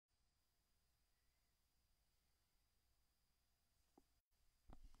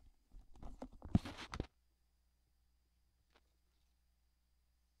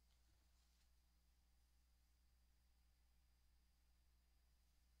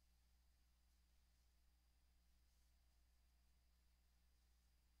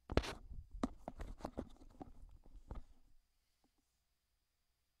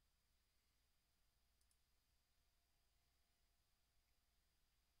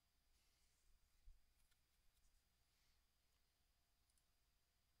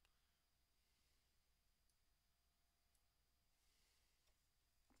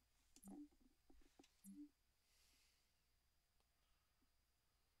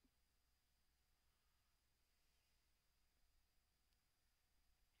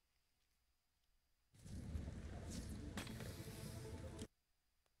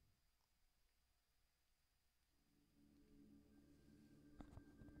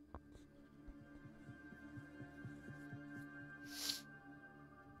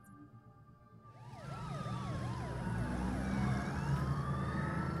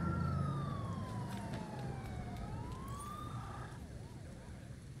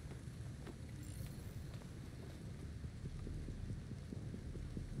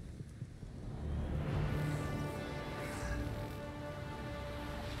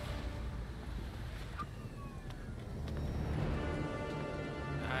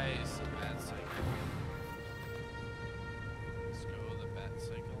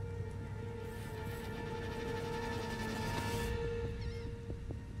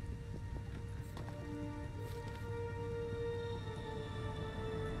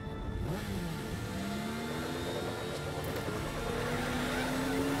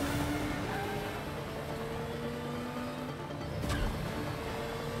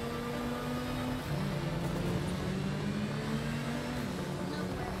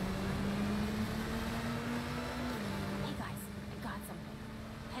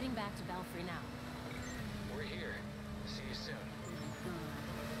all free now. We're here. See you soon.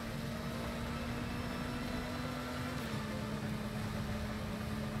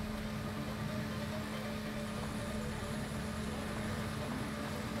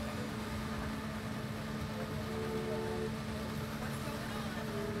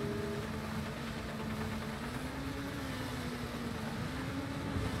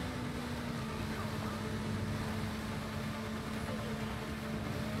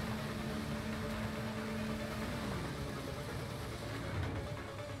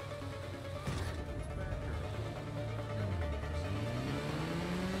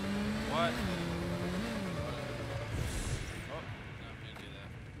 What? Oh, not gonna do that.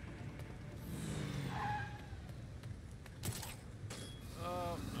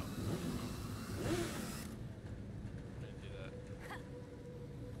 Oh, no. Didn't do that.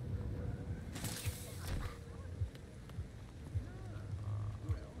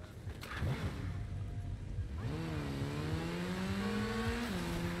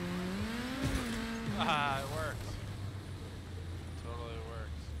 Ah, it worked. Totally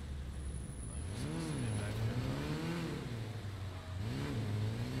worked.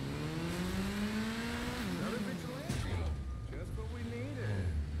 Another vigilante. Just what we needed.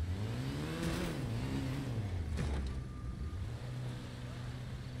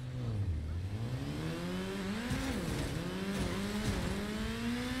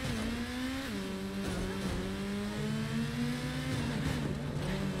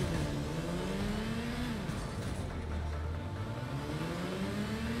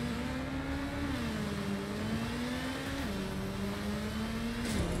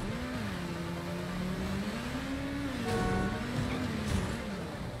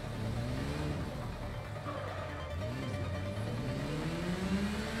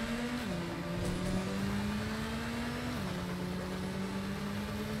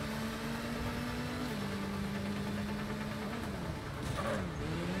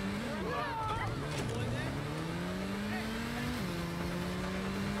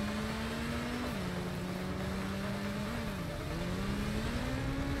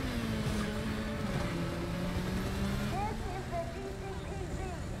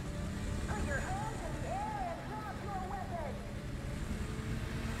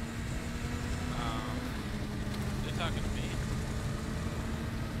 They're talking to me.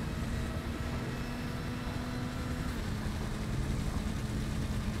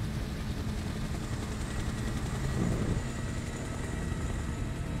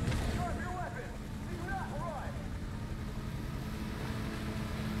 Drop your weapon. Do not run.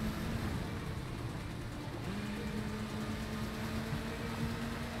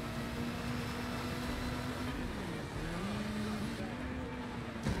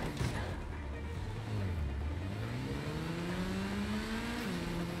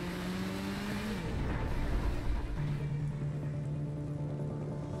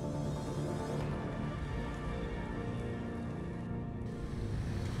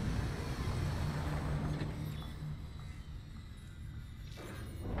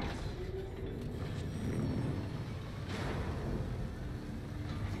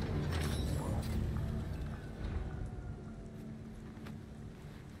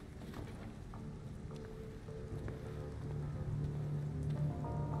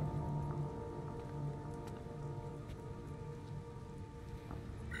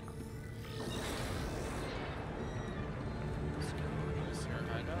 Is there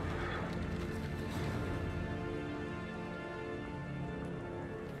a hideout?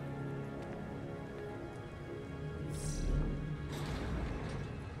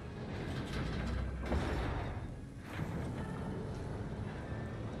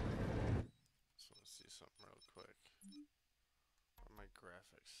 Just want to see something real quick. Where are my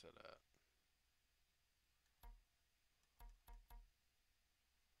graphics set at?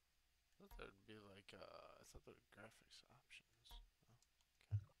 I thought there'd be like, I thought there were graphics options. Oh, okay.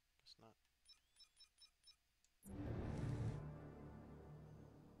 Guess not.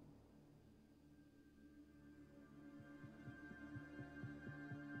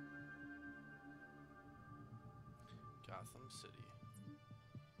 Gotham City.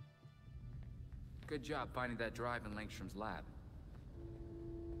 Good job finding that drive in Langstrom's lab.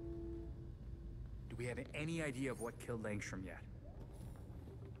 Do we have any idea of what killed Langstrom yet?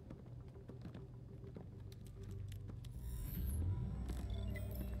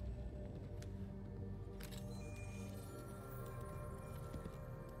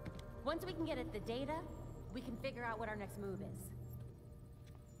 Once we can get at the data, we can figure out what our next move is.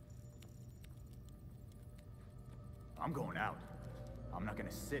 I'm going out. I'm not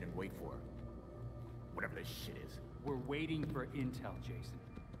gonna sit and wait for whatever this shit is. We're waiting for intel, Jason.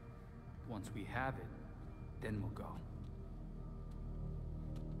 Once we have it, then we'll go.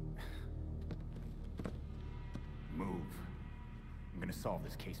 Move. I'm gonna solve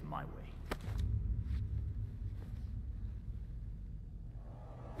this case my way.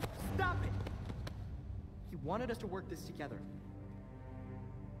 Stop it! He wanted us to work this together.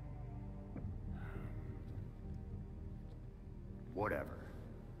 Whatever.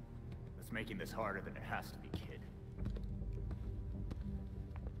 It's making this harder than it has to be, kid.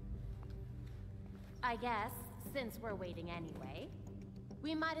 I guess, since we're waiting anyway,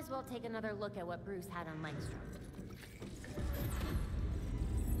 we might as well take another look at what Bruce had on Langstrom.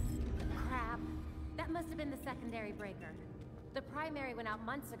 Crap. That must have been the secondary breaker. The primary went out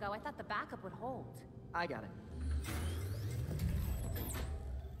months ago. I thought the backup would hold. I got it.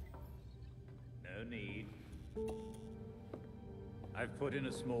 No need. I've put in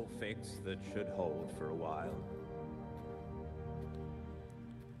a small fix that should hold for a while.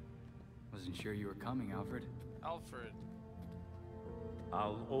 Wasn't sure you were coming, Alfred. Alfred.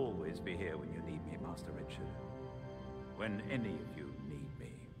 I'll always be here when you need me, Master Richard. When any of you need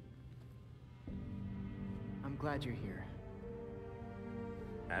me. I'm glad you're here.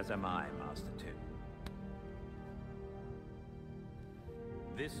 As am I, Master Tim.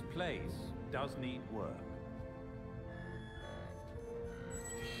 This place does need work.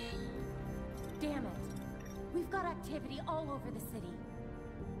 Damn it. We've got activity all over the city.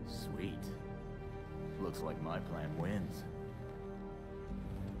 Sweet. Looks like my plan wins.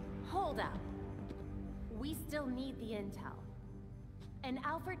 Hold up. We still need the intel. And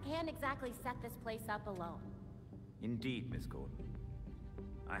Alfred can't exactly set this place up alone. Indeed, Miss Gordon.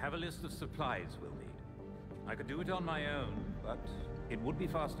 I have a list of supplies we'll need. I could do it on my own, but it would be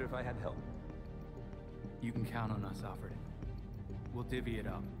faster if I had help. You can count on us, Alfred. We'll divvy it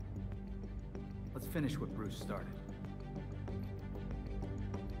up. Let's finish what Bruce started.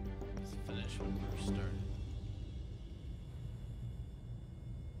 Let's finish what Bruce started.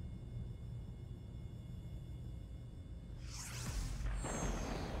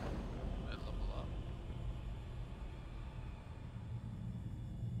 I level up.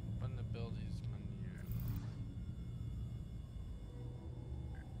 When the abilities menu.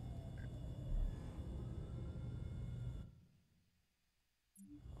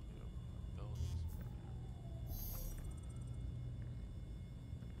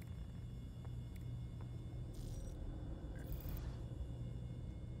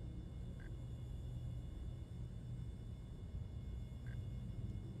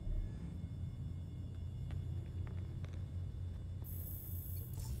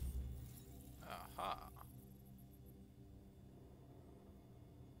 Aha.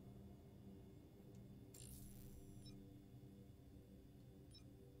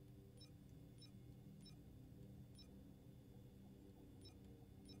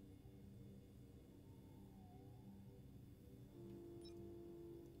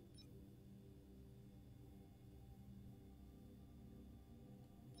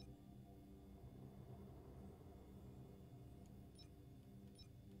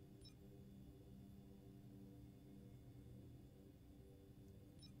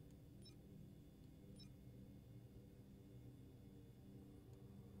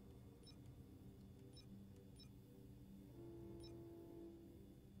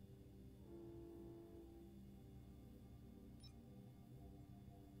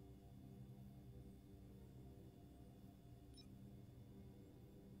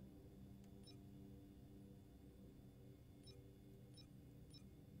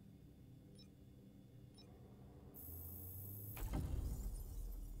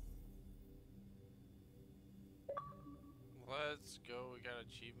 Let's go. We got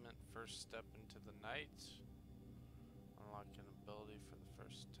achievement first step into the night. Unlock an ability for the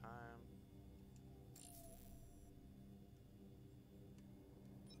first time.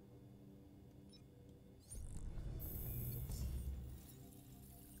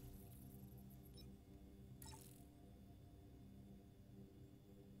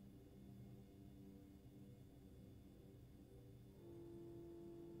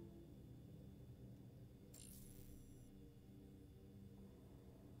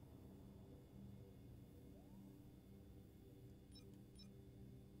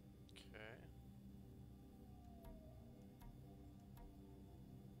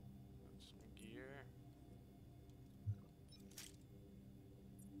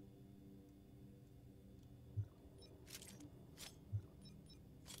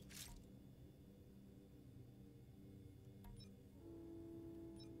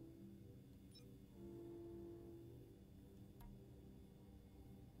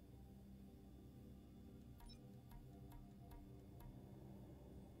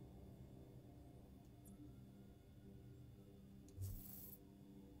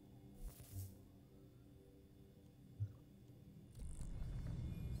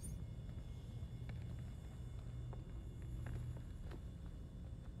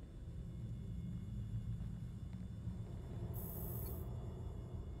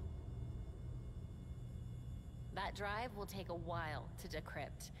 That drive will take a while to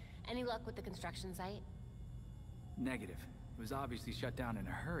decrypt. Any luck with the construction site? Negative. It was obviously shut down in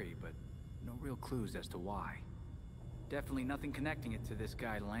a hurry, but no real clues as to why. Definitely nothing connecting it to this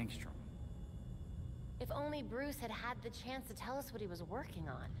guy Langstrom. If only Bruce had had the chance to tell us what he was working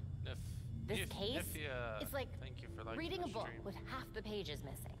on. This case? It's like thank you for liking reading a the book stream. with half the pages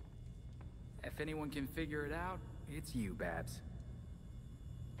missing. If anyone can figure it out, it's you, Babs.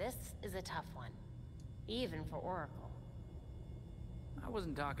 This is a tough one. Even for Oracle. I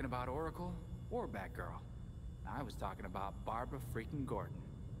wasn't talking about Oracle or Batgirl. I was talking about Barbara freaking Gordon.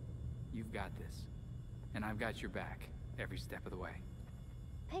 You've got this. And I've got your back every step of the way.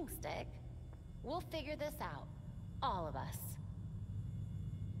 Thanks, Dick. We'll figure this out. All of us.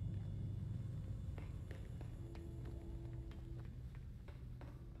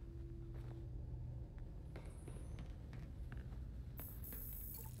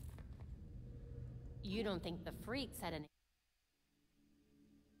 You don't think the freaks had any...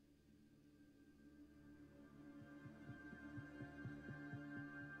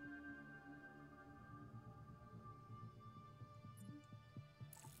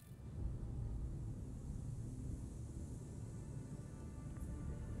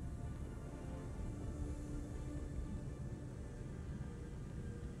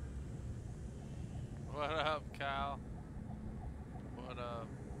 What up, Kyle? What up?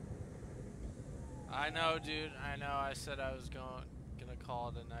 I know, dude. I know. I said I was gonna call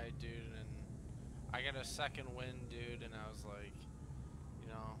it a night, dude, and I got a second win, dude, and I was like, you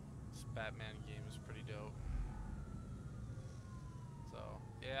know, this Batman game is pretty dope. So,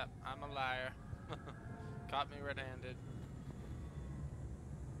 yeah, I'm a liar. Caught me red-handed.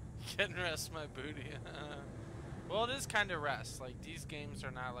 Getting rest my booty. Well, it is kind of rest. Like, these games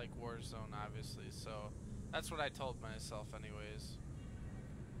are not like Warzone, obviously, so that's what I told myself anyways.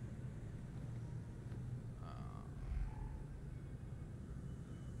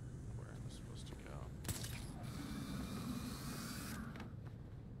 Where am I supposed to go?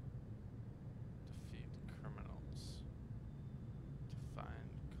 Defeat criminals. To find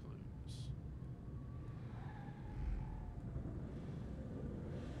clues.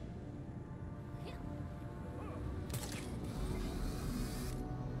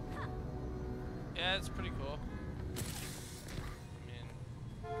 Yeah, it's pretty cool. I mean,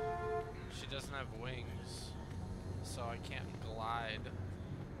 she doesn't have wings, so I can't glide.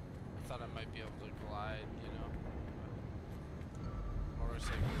 I thought I might be able to glide, you know. But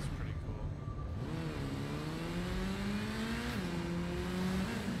motorcycle is pretty cool.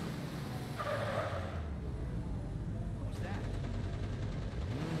 What was that?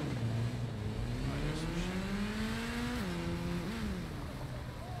 Oh, I hear some shit.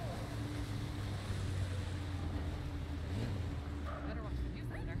 Better watch the news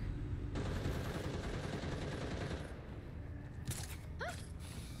later.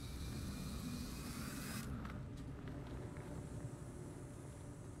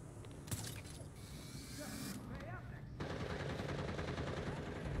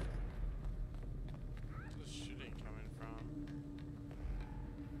 Where's the shooting coming from?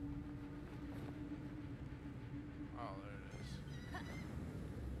 Oh, there it is.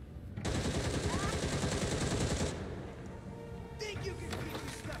 Think you can keep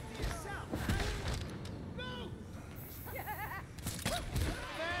your stuff to yourself, huh? Move!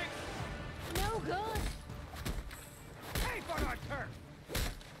 Thanks! No good. Hey, on our turf!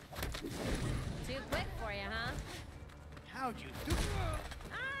 Too quick for you, huh? How'd you do?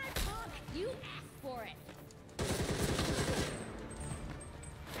 I took. You asked for it.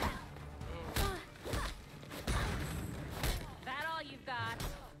 That all you've got?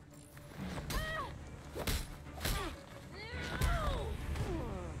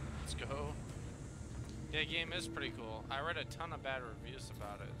 Let's go. Yeah, game is pretty cool. I read a ton of bad reviews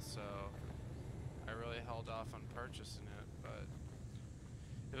about it, so I really held off on purchasing it, but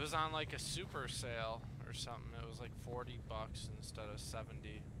it was on like a super sale or something. It was like 40 bucks instead of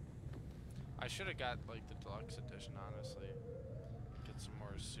 70. I should have got like the deluxe edition, honestly. Get some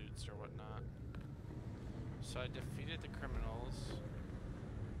more suits or whatnot. So I defeated the criminals.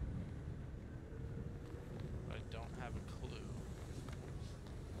 But I don't have a clue.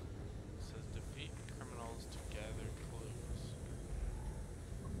 It says defeat criminals to gather clues.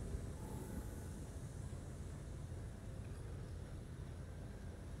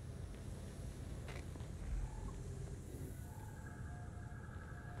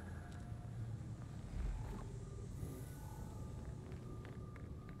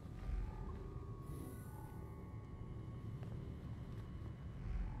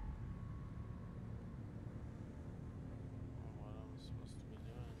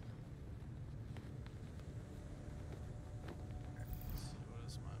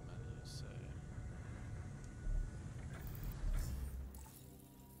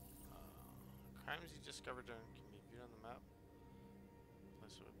 items you discovered can be viewed on the map.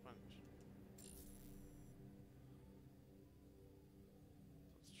 Place a bunch.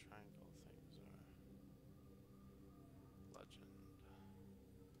 Those triangle things are legend.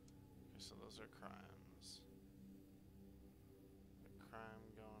 Okay, so those are crimes. A crime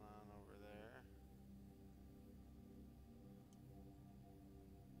going on over there.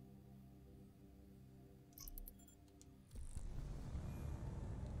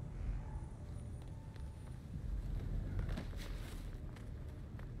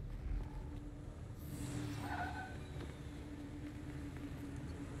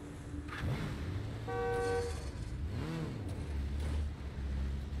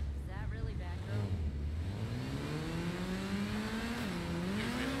 Is that really Baco?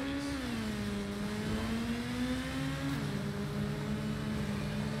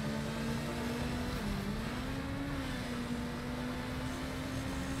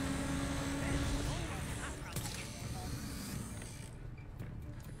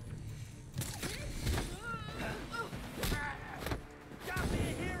 Got me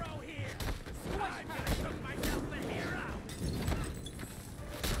a hero here! I'm gonna cook myself a hero!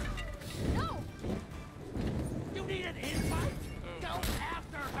 No! You need an invite? Go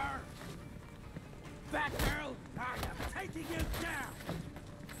after her! Batgirl, I am taking you down!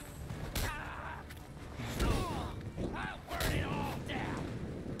 I'll burn it all down!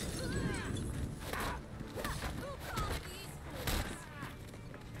 Who called these fools?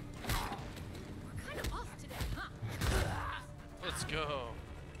 We're kind of off today, huh? Let's go.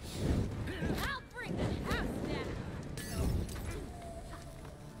 I'll bring the house down.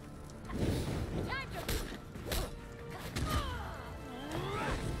 Time to...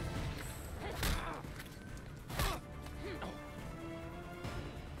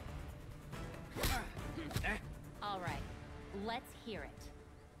 All right, let's hear it.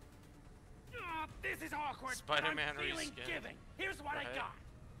 This is awkward. Spider-Man but I'm feeling reskin. giving. Here's what I Right. got.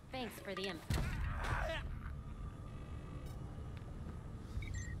 Thanks for the info.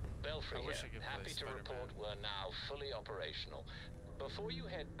 Belfry I wish I here. could play Happy to Spider-Man. report we're now fully operational. Before you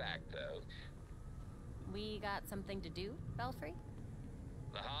head back, though, We got something to do, Belfry?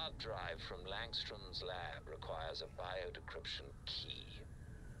 the hard drive from Langstrom's lab requires a biodecryption key.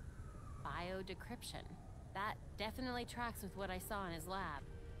 Biodecryption. That definitely tracks with what I saw in his lab.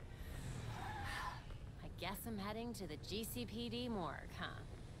 I guess I'm heading to the GCPD morgue, huh?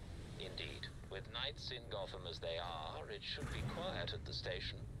 Indeed. With nights in Gotham as they are, it should be quiet at the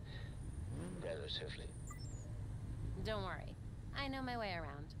station. Relatively. Don't worry. I know my way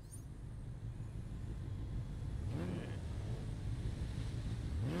around.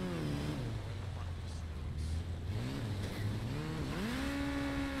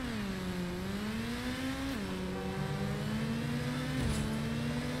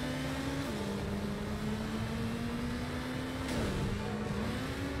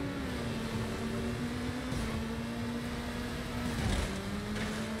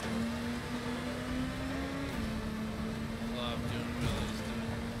 Love doing wheelies,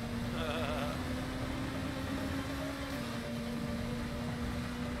 dude.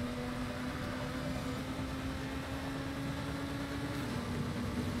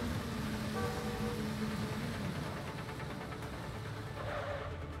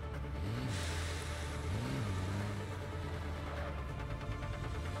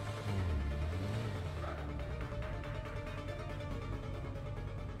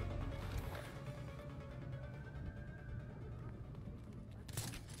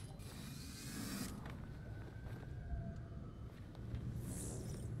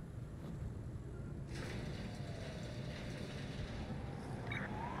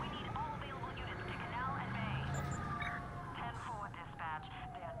 We need all available units to Canal and Bay. 10-4 dispatch.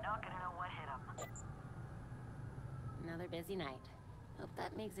 They're not gonna know what hit them. Another busy night. Hope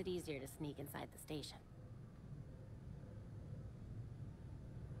that makes it easier to sneak inside the station.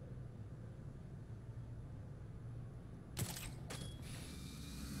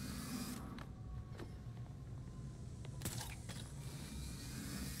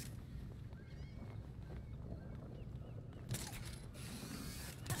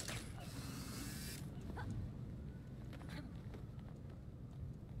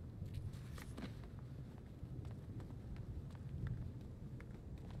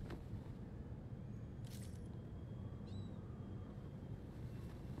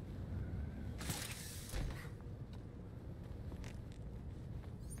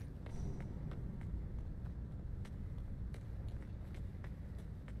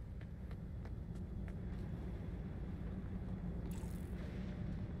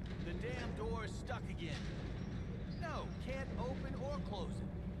 The damn door is stuck again. No, can't open or close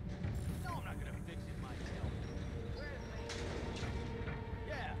it. No, I'm not gonna fixing myself. Where's me?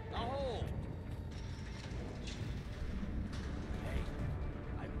 Yeah, the hole. Hey,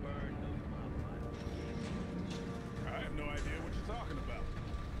 I burned those modifiers you gave me. I have no idea what you're talking about.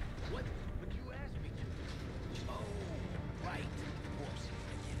 What? But you asked me to. Oh, right. Of course,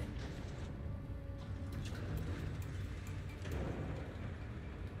 I get it.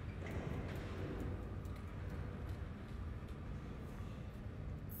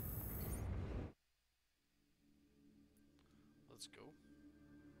 Let's go.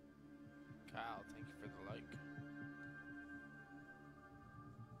 Kyle, thank you for the like.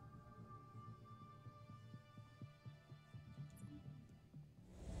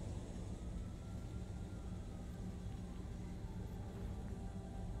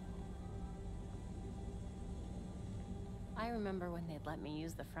 I remember when they'd let me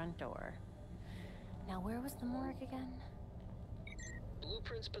use the front door. Now, where was the morgue again?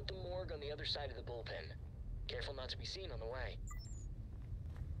 Blueprints put the morgue on the other side of the bullpen. Careful not to be seen on the way.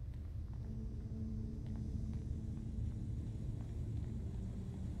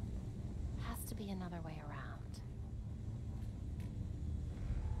 Has to be another way around.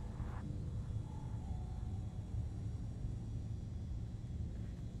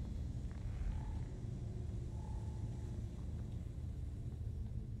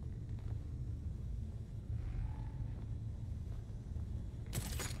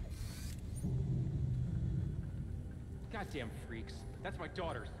 Goddamn freaks. That's my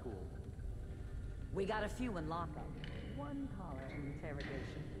daughter's school. We got a few in lockup. One caller in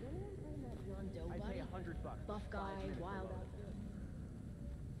interrogation. I'd pay $100. Buff guy, wild out.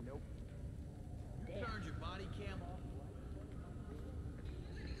 Nope. Damn. Turned your body cam off.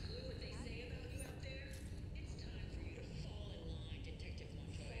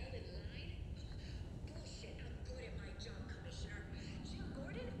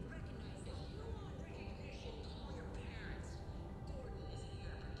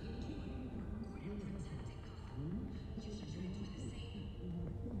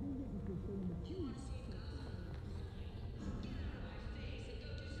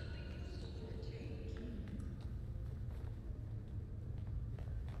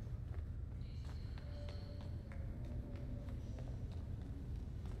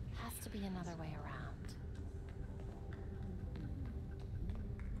 Has to be another way around.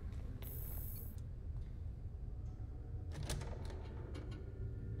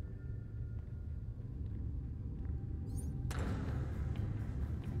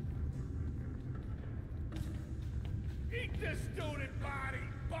 Eat the student body!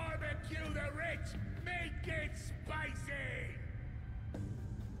 Barbecue the rich! Make it spicy!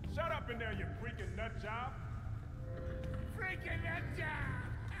 Shut up in there, you freaking nut job! Freaking nut job!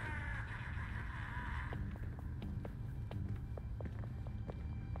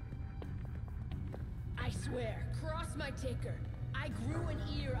 I swear, cross my ticker. I grew an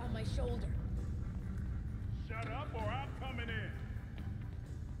ear on my shoulder. Shut up or I'm coming in!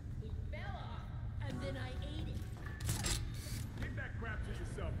 It fell off, and then I ate it. Keep that crap to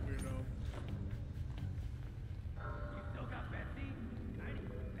yourself, weirdo. You still got Betsy? I need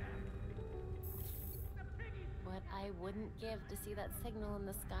you back. The piggy. What I wouldn't give to see that signal in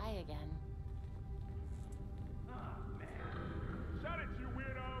the sky again. Oh, man. Shut it, you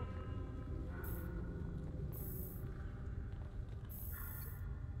weirdo!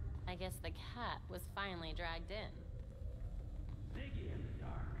 I guess the cat was finally dragged in. Ziggy in the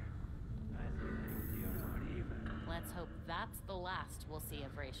dark. I see things you don't even. Let's hope that's the last we'll see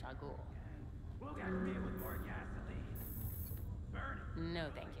of Ra's al Ghul. We'll get me with more gasoline. Burn it. No,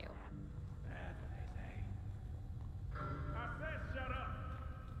 thank you. That's what they say. I said shut up!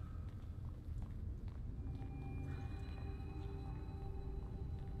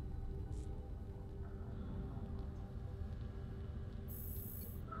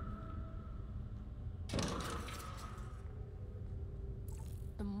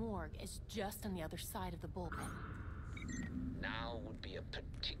 The morgue is just on the other side of the bullpen. Now would be a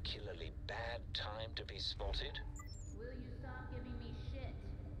particularly bad time to be spotted. Will you stop giving me shit?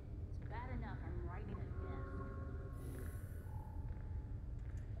 It's bad enough I'm writing a disc.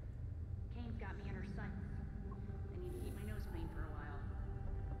 Kane's got me in her sights. I need to keep my nose clean for a while.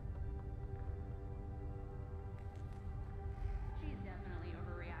 She's definitely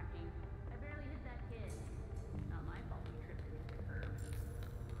overreacting. I barely hit that kid. Not my fault we tripped into the curb.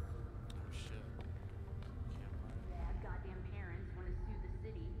 Oh shit. Bad goddamn parents want to sue the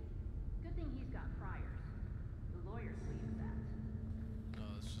city. Good thing he's got priors. The lawyers believe that. No,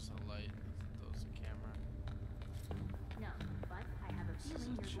 it's just a light. That was a camera. No, but I have a This is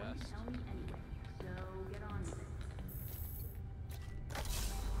feeling a you're going to chest. tell me anyway. So get on with it.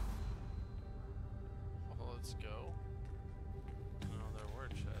 Let's go. No, there were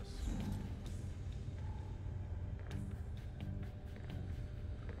chests.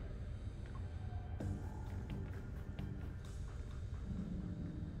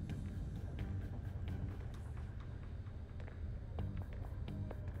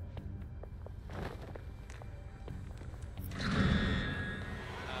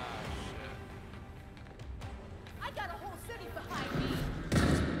 I got a whole city behind me.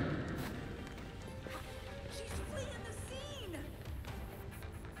 She's fleeing the scene.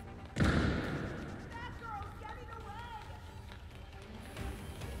 That girl's getting away.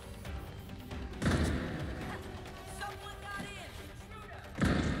 Someone got in.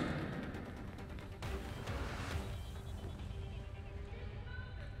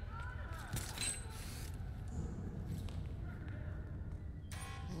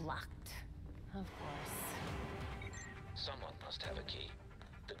 Locked. Of course. Someone must have a key.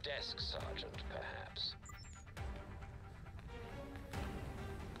 The desk sergeant, perhaps.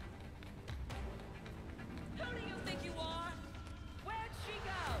 Who do you think you are? Where'd she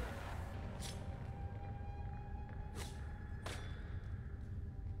go?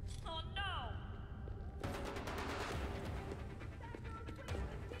 Oh no!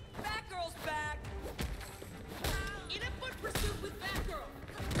 Batgirl's back! In a foot pursuit with Batgirl!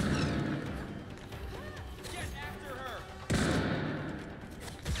 Get after her!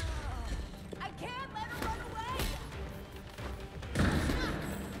 I can't let her run away!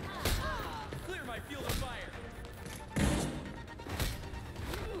 Clear my field of fire.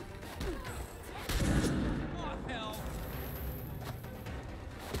 Oh, hell.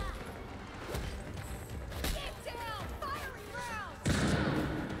 Get down! Firing rounds!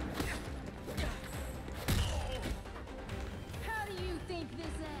 How do you think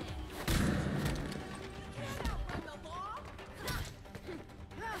this ends? Can't outrun the law!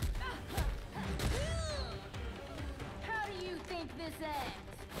 How do you think this ends?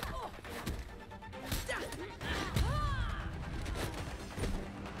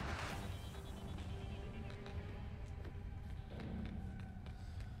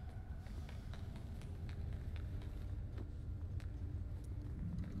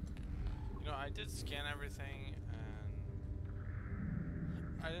 You know, I did scan everything, and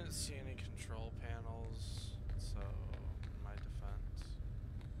I didn't see any control panels, so in my defense,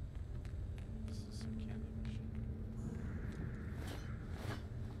 this is a candy machine.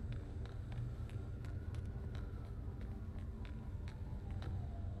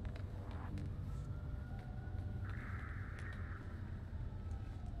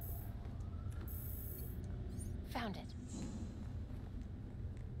 Found it.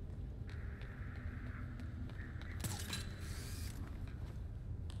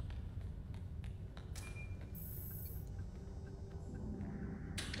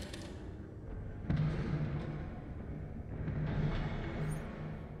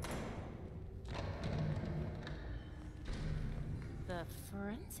 The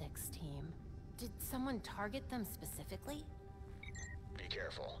forensics team. Did someone target them specifically? Be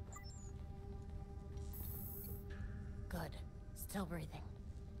careful. Good. Still breathing.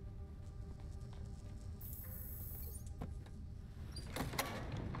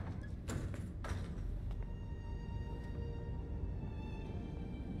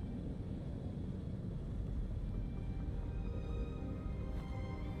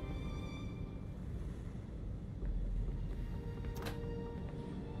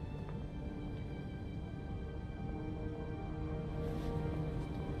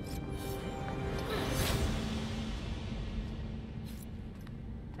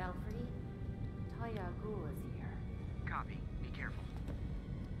 Belfry, Taya Ghul is here. Copy. Be careful.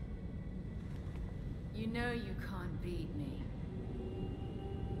 You know you can't beat me.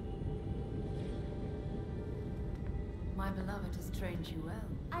 My beloved has trained you well.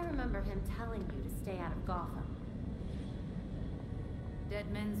 I remember him telling you to stay out of Gotham. Dead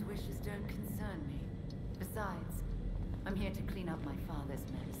men's wishes don't concern me. Besides, I'm here to clean up my father's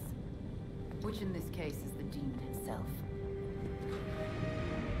mess. Which in this case is the demon himself.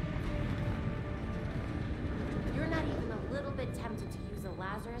 You're not even a little bit tempted to use a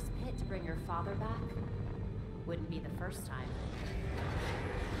Lazarus pit to bring your father back? Wouldn't be the first time.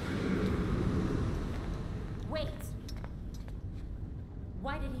 Wait!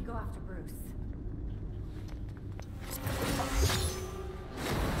 Why did he go after Bruce?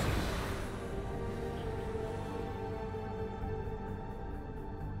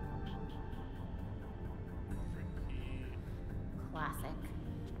 Classic.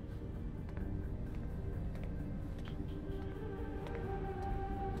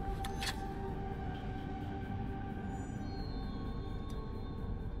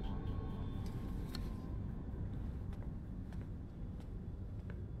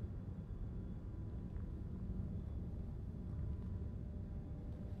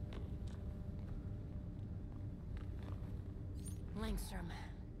 Langstrom.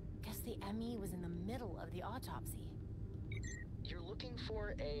 Guess the ME was in the middle of the autopsy. You're looking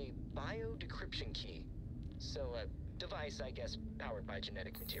for a bio-decryption key. So, a device, I guess, powered by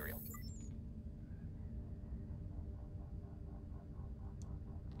genetic material.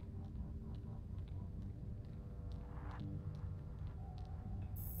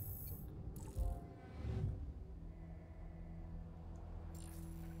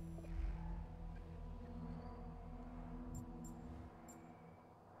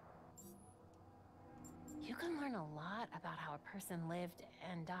 You can learn a lot about how a person lived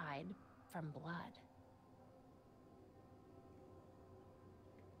and died from blood.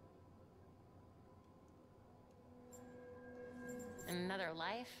 In another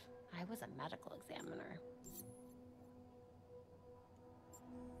life, I was a medical examiner.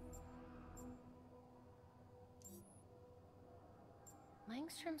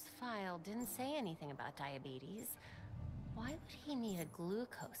 Langstrom's file didn't say anything about diabetes. Why would he need a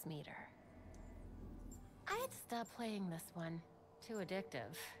glucose meter? I'd stop playing this one. Too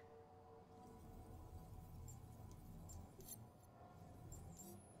addictive.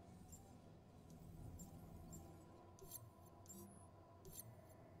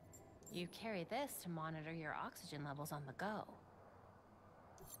 You carry this to monitor your oxygen levels on the go.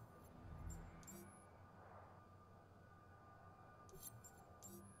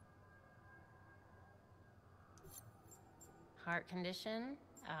 Heart condition,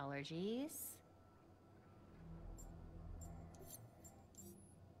 allergies.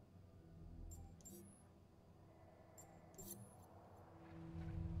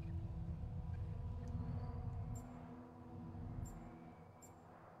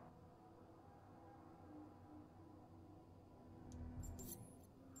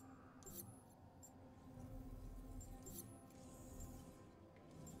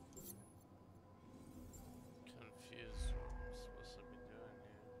 Confused what I'm supposed to be doing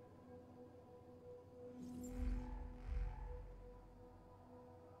here.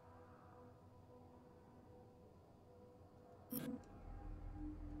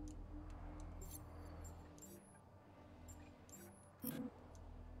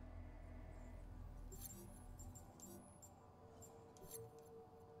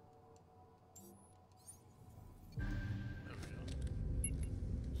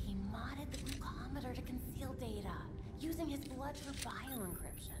 He modded the glucometer to conceal data, using his blood for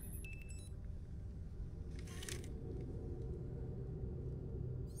bioencryption.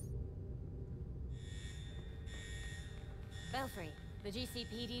 Belfry, the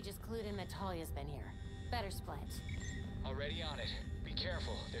GCPD just clued in that Talia's been here. Better split. Already on it. Be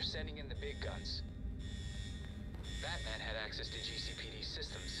careful, they're sending in the big guns. Batman had access to GCPD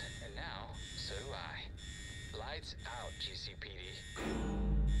systems, and now, so do I. Lights out, GCPD.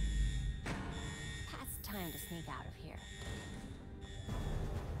 Pat's time to sneak out of here.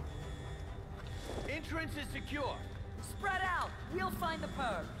 Entrance is secure. Spread out! We'll find the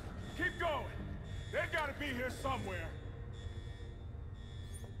perp. Keep going. They gotta be here somewhere.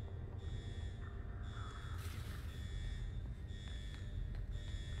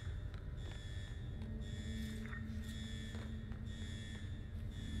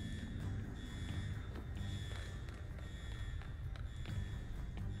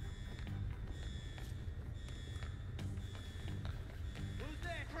 Who's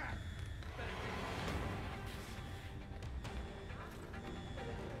there? Crap!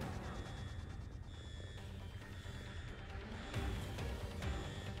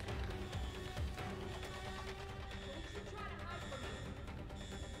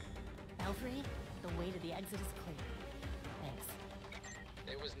 Belfry, the way to the exit is clear. Thanks.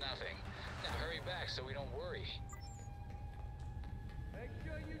 It was nothing. Now hurry back so we don't worry. Make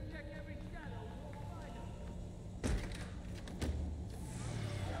sure you check every shadow. We'll find them.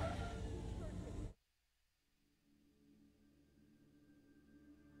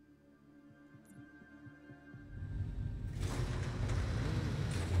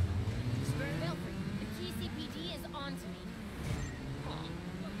 Belfry, the GCPD is on to me.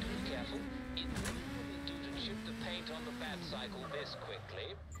 Be careful. It wouldn't do to chip the paint on the bat cycle this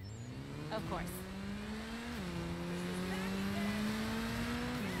quickly. Of course.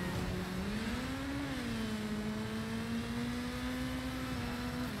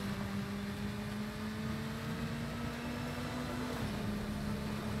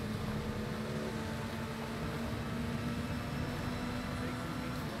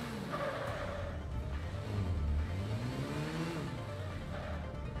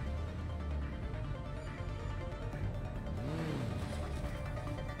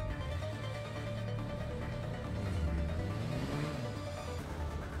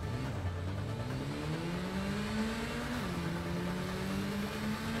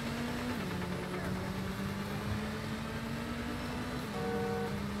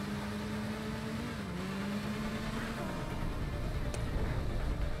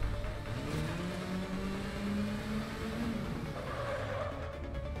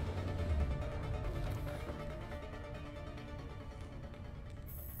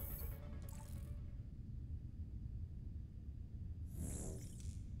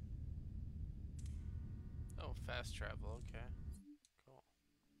 Oh, fast travel, okay. Cool.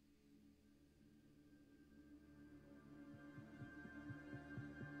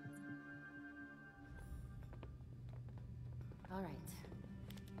 All right.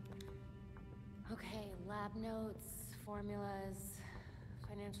 Okay, lab notes, formulas,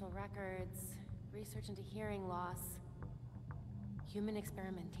 financial records, research into hearing loss, human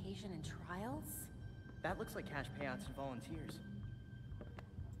experimentation and trials? That looks like cash payouts to volunteers.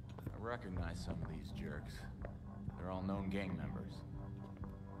 I recognize some of these jerks. They're all known gang members.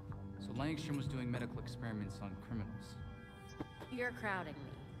 So Langstrom was doing medical experiments on criminals. You're crowding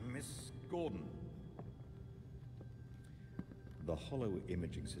me. Miss Gordon. The hollow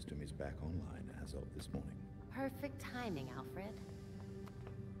imaging system is back online as of this morning. Perfect timing, Alfred.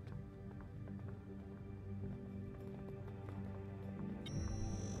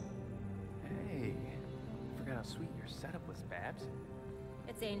 Hey, I forgot how sweet your setup was, Babs.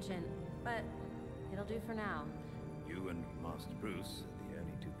 It's ancient, but it'll do for now. You and Master Bruce are the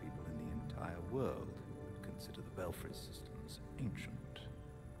only two people in the entire world who would consider the Belfry systems ancient.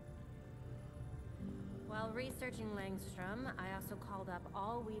 While researching Langstrom, I also called up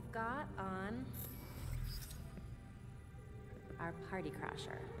all we've got on our party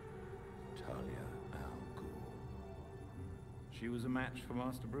crasher. Talia al Ghul. She was a match for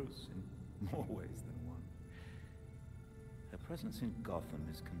Master Bruce in more ways than one. Her presence in Gotham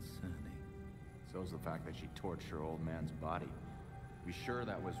is concerning. So's the fact that she torched her old man's body. You sure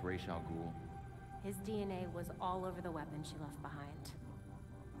that was Ra's al Ghul? His DNA was all over the weapon she left behind.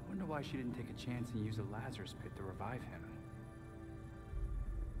 I wonder why she didn't take a chance and use a Lazarus pit to revive him.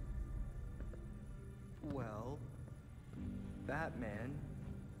 Well, Batman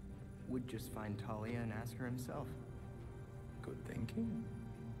would just find Talia and ask her himself. Good thinking.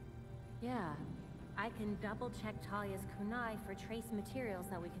 Yeah, I can double-check Talia's kunai for trace materials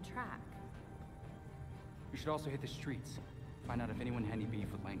that we can track. We should also hit the streets. Find out if anyone had any beef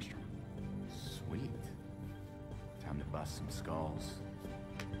with Langstrom. Sweet. Time to bust some skulls.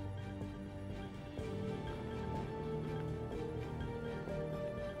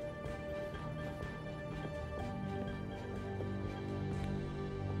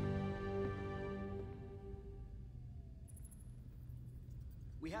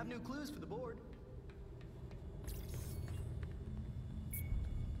 We have new clues for the board.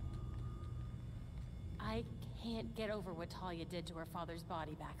 I can't get over what Talia did to her father's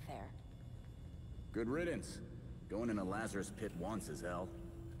body back there. Good riddance. Going in a Lazarus pit once is hell.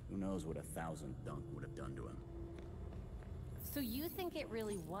 Who knows what 1,000 Dunk would have done to him. So you think it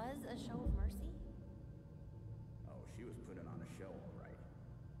really was a show of mercy? Oh, she was putting on a show, all right.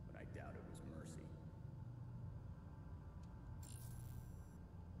 But I doubt it was mercy.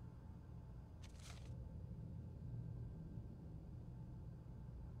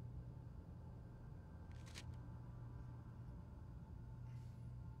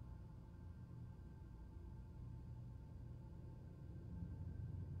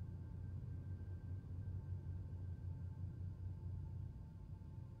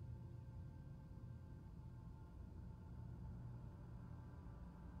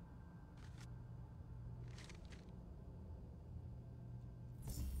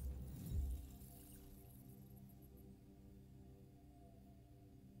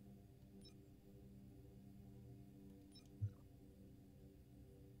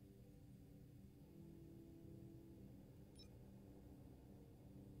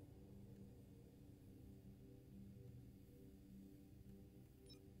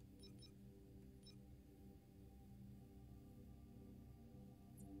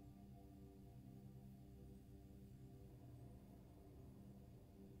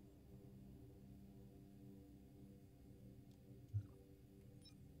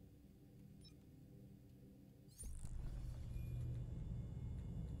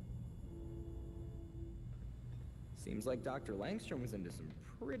 Seems like Dr. Langstrom was into some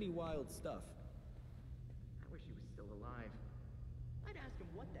pretty wild stuff. I wish he was still alive. I'd ask him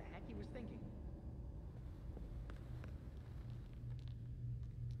what the heck he was thinking.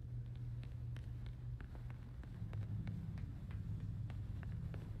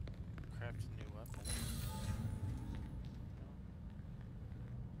 Craft a new weapon.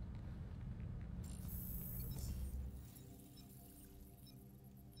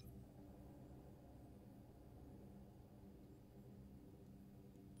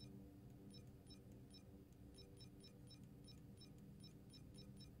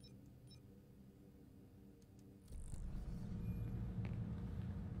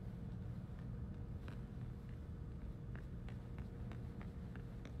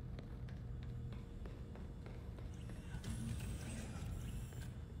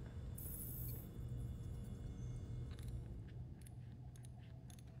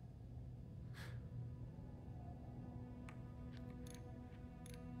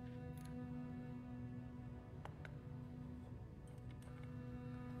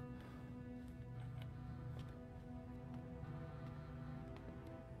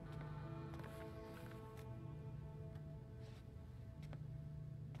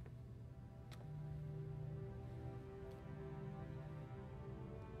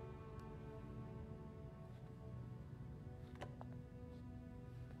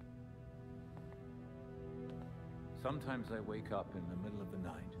 Sometimes I wake up in the middle of the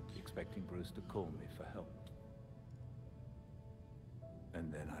night, expecting Bruce to call me for help.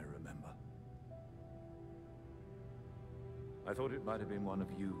 And then I remember. I thought it might have been one of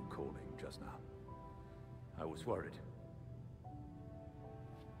you calling just now. I was worried.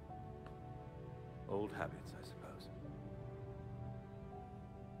 Old habits, I suppose.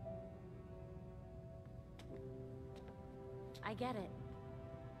 I get it.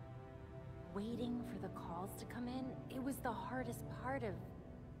 Waiting for the calls to come in, it was the hardest part of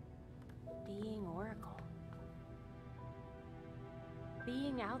being Oracle.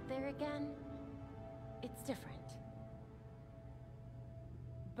 Being out there again, it's different.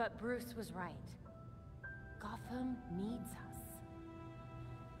 But Bruce was right. Gotham needs us.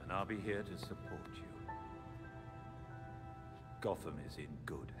 And I'll be here to support you. Gotham is in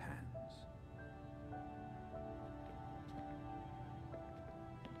good hands.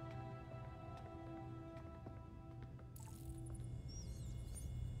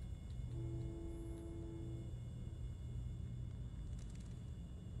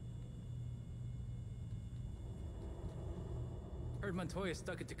 Heard Montoya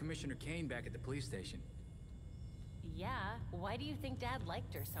stuck it to Commissioner Kane back at the police station. Yeah, why do you think Dad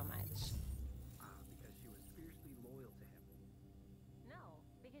liked her so much? Because she was fiercely loyal to him. No,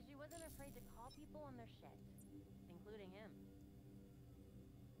 because she wasn't afraid to call people on their shit, including him.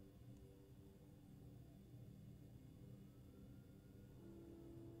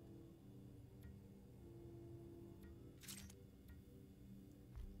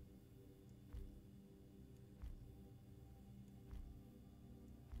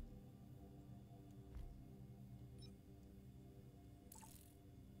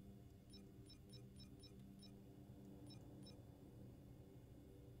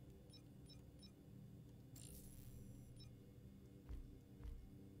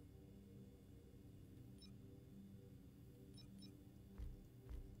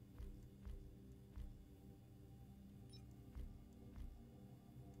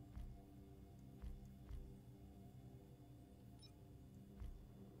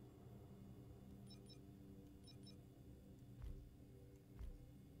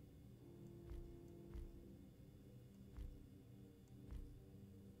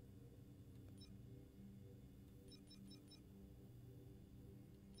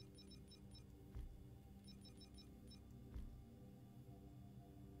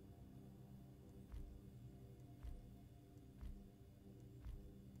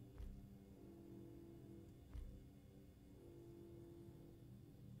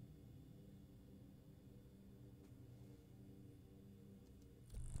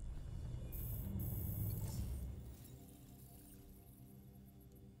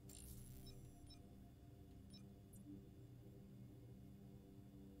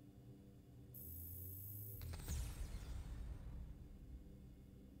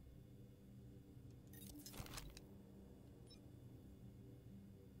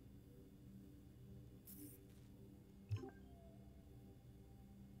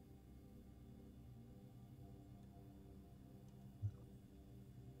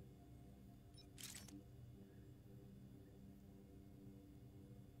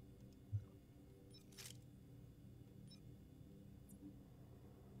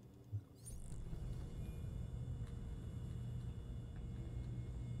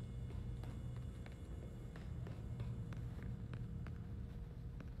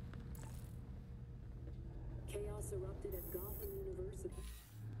 Chaos erupted at Gotham University.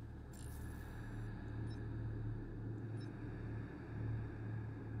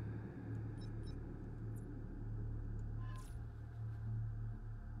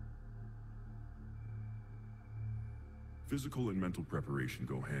 Physical and mental preparation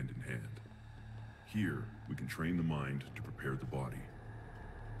go hand in hand. Here, we can train the mind to prepare the body,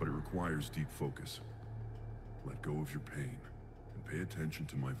 but it requires deep focus. Let go of your pain and pay attention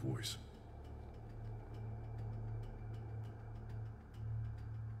to my voice.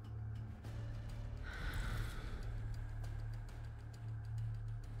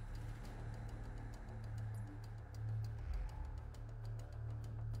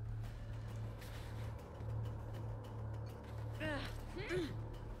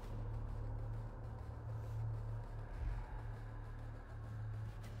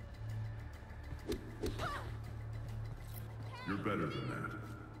 You're better than that.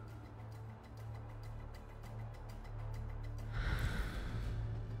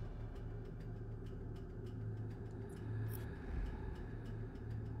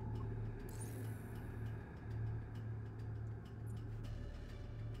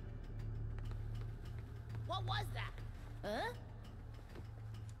 What was that? Huh?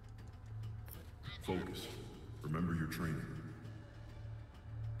 Focus. Remember your training.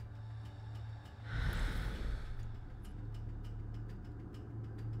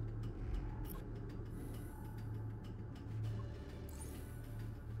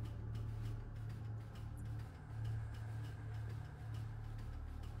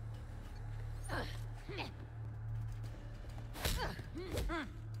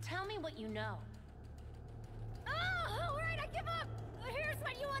 Tell me what you know. Oh, all right, I give up. Here's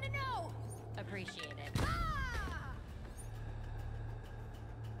what you want to know. Appreciate it.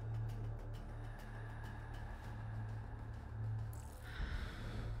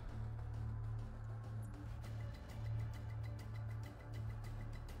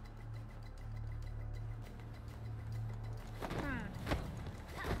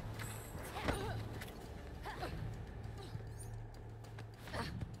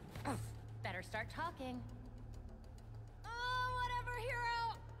 Better start talking. Oh, whatever,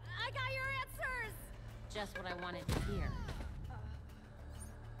 hero. I got your answers. Just what I wanted to hear.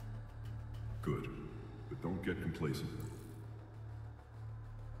 Good. But don't get complacent.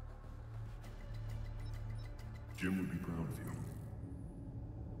 Jim would be proud of you.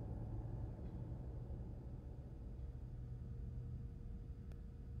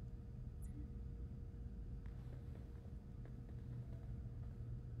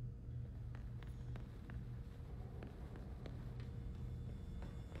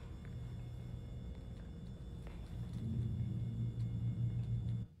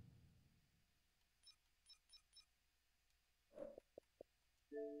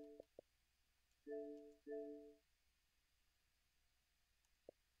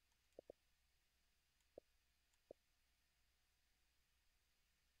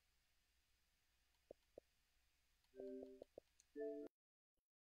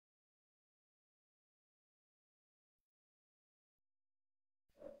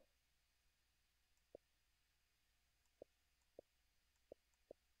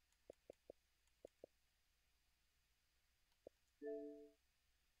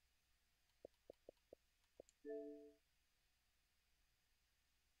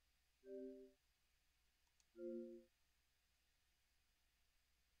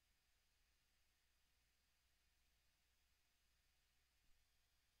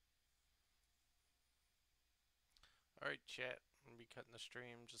 Alright, chat. I'm gonna be cutting the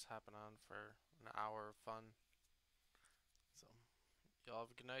stream, just hopping on for an hour of fun. So, y'all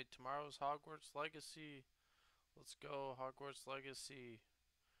have a good night. Tomorrow's Hogwarts Legacy. Let's go, Hogwarts Legacy.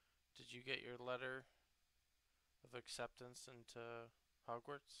 Did you get your letter of acceptance into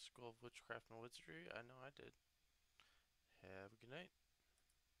Hogwarts School of Witchcraft and Wizardry? I know I did. Have a good night.